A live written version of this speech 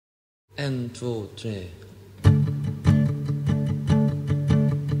1, 2, 3.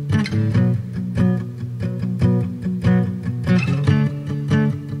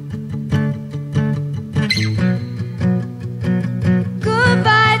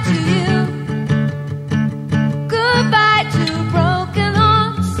 Goodbye to you. Goodbye to broken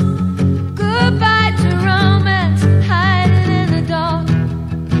hearts. Goodbye to romance hiding in the dark.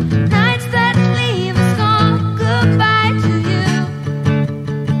 Nights that leave us gone. Goodbye to you.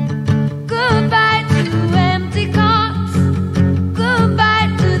 Goodbye to empty cars. Goodbye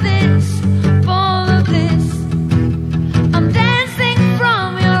to this, all of this. I'm dancing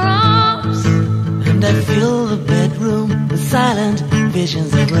from your arms. And I fill the bedroom with silent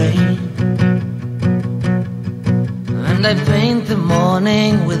visions of rain. And I paint the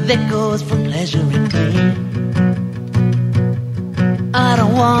morning with echoes from pleasure and pain. I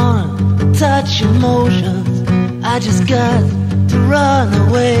don't wanna touch emotions, I just got to run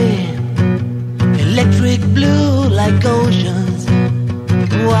away. Electric blue like oceans,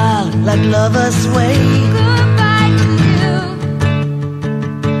 wild like lovers sway. Goodbye to you.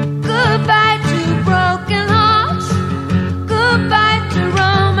 Goodbye to broken hearts. Goodbye to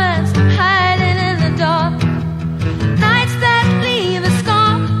romance hiding in the dark. Nights that leave us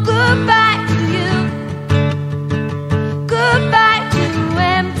gone. Goodbye to you. Goodbye to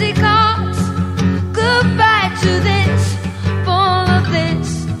empty cars. Goodbye to this, all of this.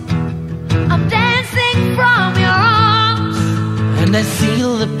 I'm dancing from your arms. And I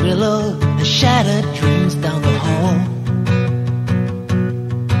seal the pillow and shattered dreams down the hall.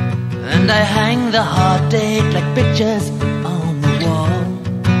 And I hang the heartache like pictures on the wall.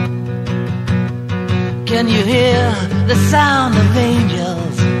 Can you hear the sound of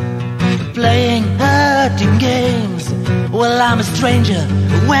angels playing hurting games? Well, I'm a stranger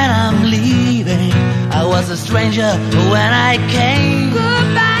when I'm leaving. I was a stranger when I came.